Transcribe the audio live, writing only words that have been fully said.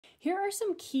Here are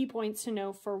some key points to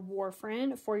know for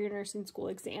warfarin for your nursing school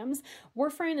exams.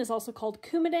 Warfarin is also called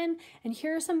Coumadin, and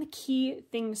here are some key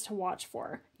things to watch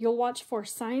for. You'll watch for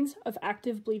signs of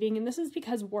active bleeding, and this is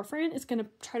because warfarin is going to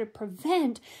try to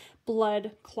prevent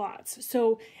blood clots.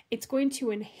 So it's going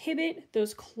to inhibit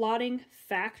those clotting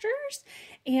factors,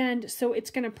 and so it's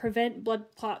going to prevent blood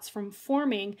clots from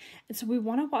forming, and so we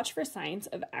want to watch for signs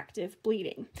of active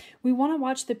bleeding. We want to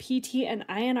watch the PT and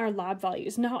INR lab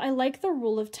values. Now, I like the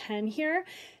rule of 10 here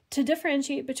to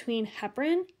differentiate between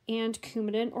heparin and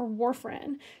Coumadin or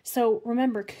warfarin. So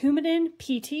remember, Coumadin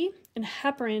PT and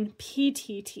heparin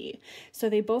PTT. So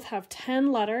they both have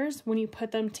 10 letters when you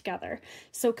put them together.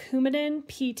 So Coumadin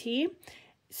PT,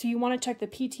 so you want to check the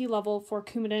PT level for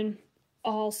Coumadin,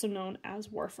 also known as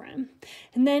warfarin.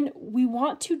 And then we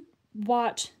want to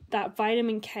watch that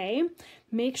vitamin K.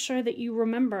 Make sure that you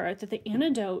remember that the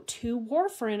antidote to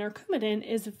warfarin or Coumadin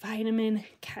is vitamin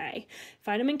K.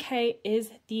 Vitamin K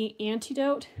is the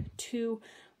antidote to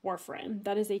warfarin.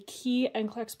 That is a key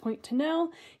NCLEX point to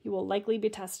know. You will likely be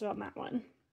tested on that one.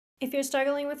 If you're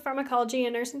struggling with pharmacology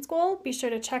in nursing school, be sure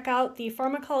to check out the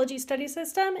pharmacology study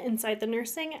system inside the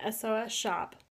Nursing SOS shop.